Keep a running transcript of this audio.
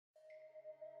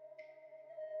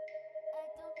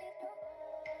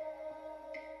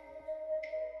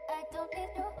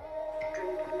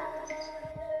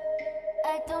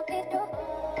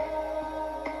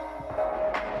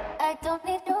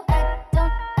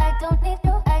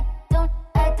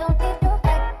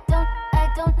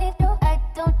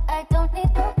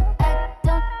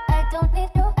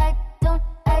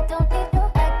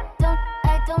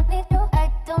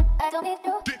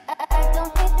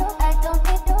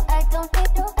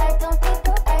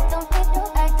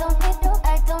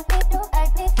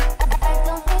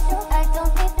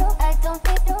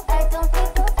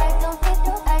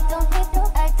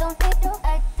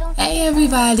Hey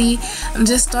everybody, I'm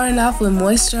just starting off with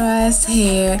moisturized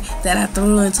hair that I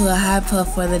threw into a high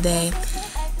puff for the day.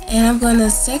 And I'm going to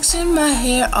section my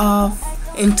hair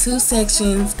off in 2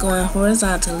 sections going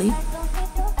horizontally.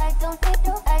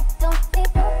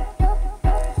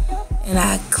 And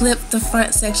I clipped the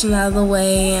front section out of the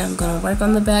way. I'm going to work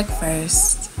on the back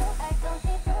first.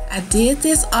 I did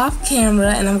this off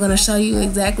camera and I'm going to show you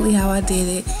exactly how I did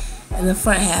it in the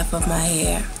front half of my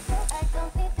hair.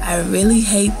 I really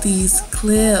hate these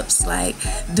clips. Like,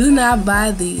 do not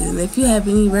buy these. And if you have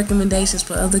any recommendations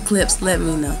for other clips, let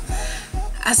me know.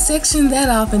 I sectioned that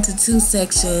off into 2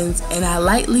 sections and I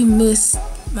lightly mist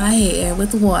my hair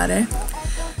with water.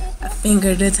 I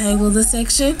finger detangle the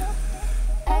section.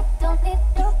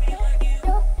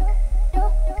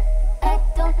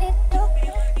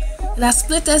 And I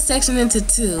split that section into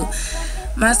 2.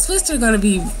 My twists are going to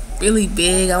be really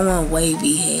big. I want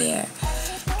wavy hair.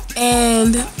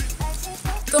 And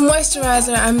the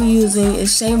moisturizer I'm using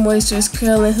is Shea Moisture's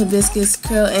Curl and Hibiscus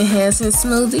Curl Enhancing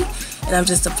Smoothie. And I'm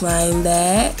just applying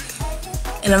that.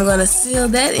 And I'm going to seal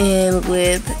that in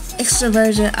with extra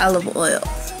virgin olive oil.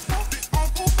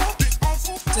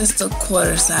 Just a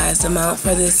quarter-sized amount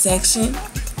for this section.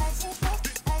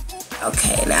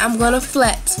 Okay, now I'm going to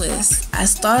flat twist. I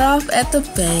start off at the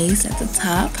base, at the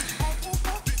top.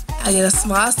 I get a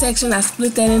small section, I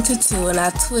split that into 2 and I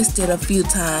twist it a few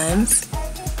times.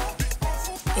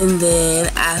 And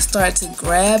then I start to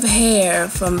grab hair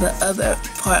from the other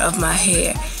part of my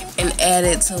hair and add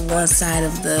it to one side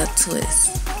of the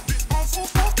twist.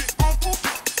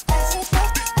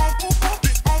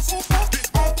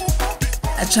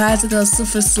 I tried to go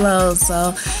super slow,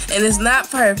 and it's not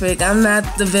perfect. I'm not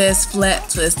the best flat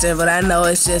twister, but I know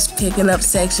it's just picking up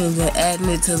sections and adding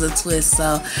it to the twist,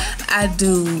 so I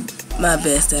do my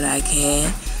best that I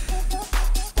can.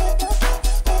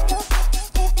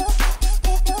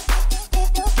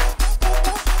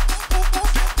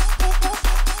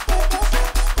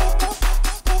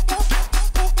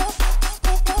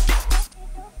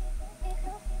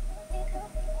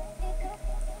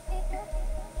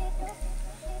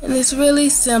 And it's really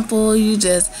simple. You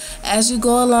just, as you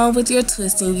go along with your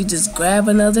twisting, you just grab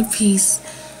another piece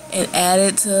and add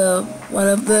it to one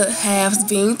of the halves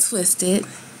being twisted.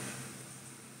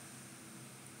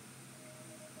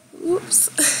 Oops.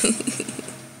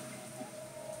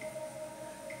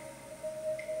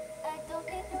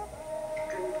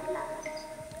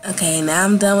 Okay, now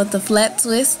I'm done with the flat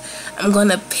twist. I'm going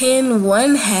to pin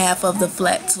one half of the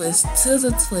flat twist to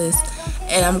the twist,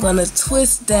 and I'm going to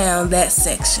twist down that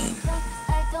section.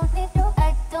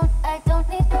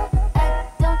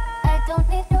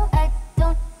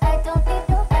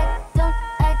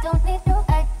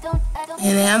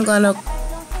 And then I'm going to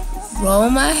roll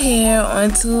my hair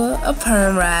onto a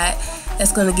perm rod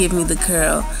that's going to give me the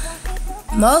curl.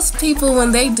 Most people,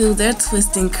 when they do their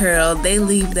twisting curl, they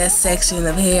leave that section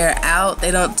of hair out. They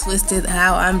don't twist it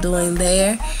how I'm doing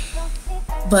there.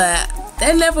 But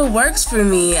that never works for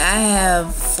me. I have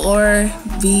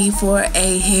 4B,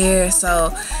 4A hair,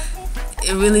 so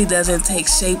it really doesn't take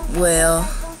shape well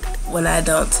when I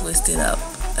don't twist it up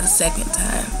a second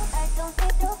time.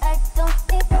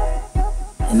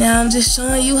 And now I'm just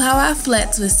showing you how I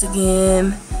flat twist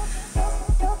again.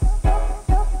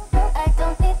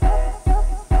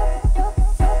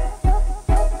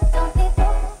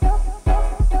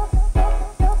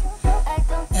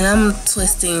 And I'm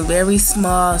twisting very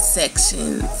small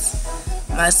sections.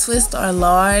 My twists are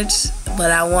large, but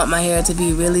I want my hair to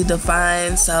be really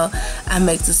defined, so I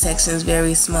make the sections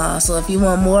very small. So if you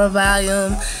want more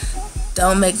volume,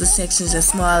 don't make the sections as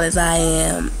small as I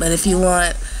am. But if you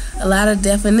want a lot of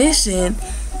definition,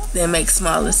 then make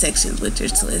smaller sections with your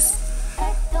twist.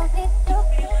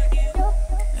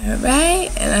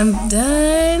 Alright, and I'm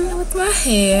done with my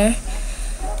hair.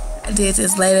 I did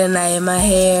this late at night in my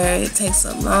hair. It takes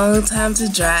a long time to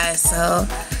dry, so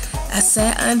I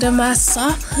sat under my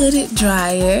soft hooded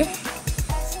dryer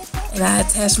and I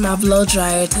attached my blow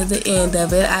dryer to the end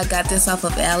of it. I got this off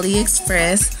of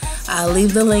AliExpress. I'll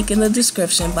leave the link in the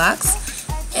description box.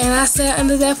 And I sat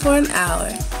under that for an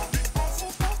hour.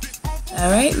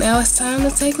 Alright, now it's time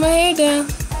to take my hair down.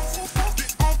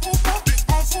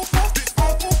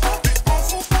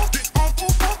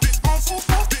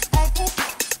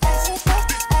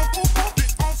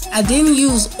 I didn't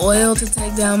use oil to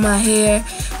take down my hair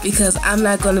because I'm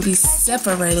not going to be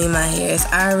separating my hair. It's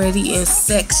already in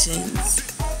sections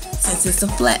since it's a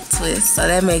flat twist, so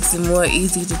that makes it more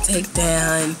easy to take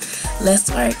down and less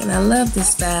work, and I love this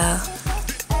style.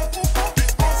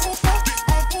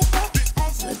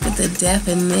 Look at the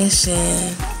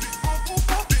definition.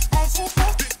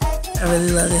 I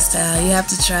really love this style. You have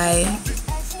to try it.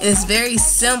 And it's very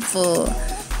simple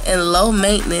and low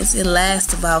maintenance. It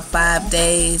lasts about 5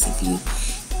 days if you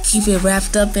keep it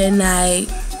wrapped up at night.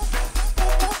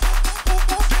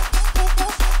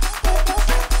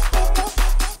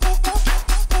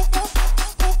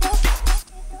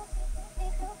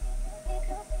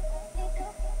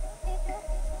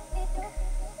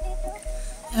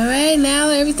 Alright, now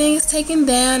everything is taken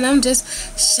down. I'm just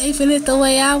shaping it the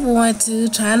way I want to,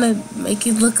 trying to make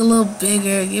it look a little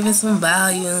bigger, give it some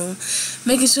volume,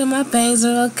 making sure my bangs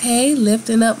are okay,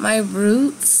 lifting up my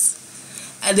roots.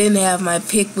 I didn't have my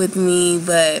pick with me,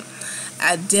 but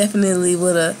I definitely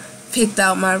would have picked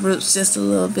out my roots just a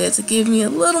little bit to give me a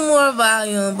little more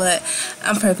volume, but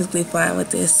I'm perfectly fine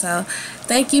with this. So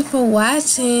thank you for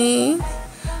watching.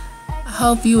 I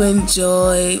hope you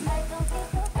enjoyed.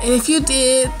 And if you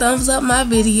did, thumbs up my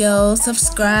video,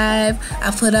 subscribe. I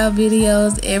put out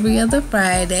videos every other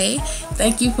Friday.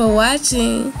 Thank you for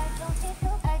watching.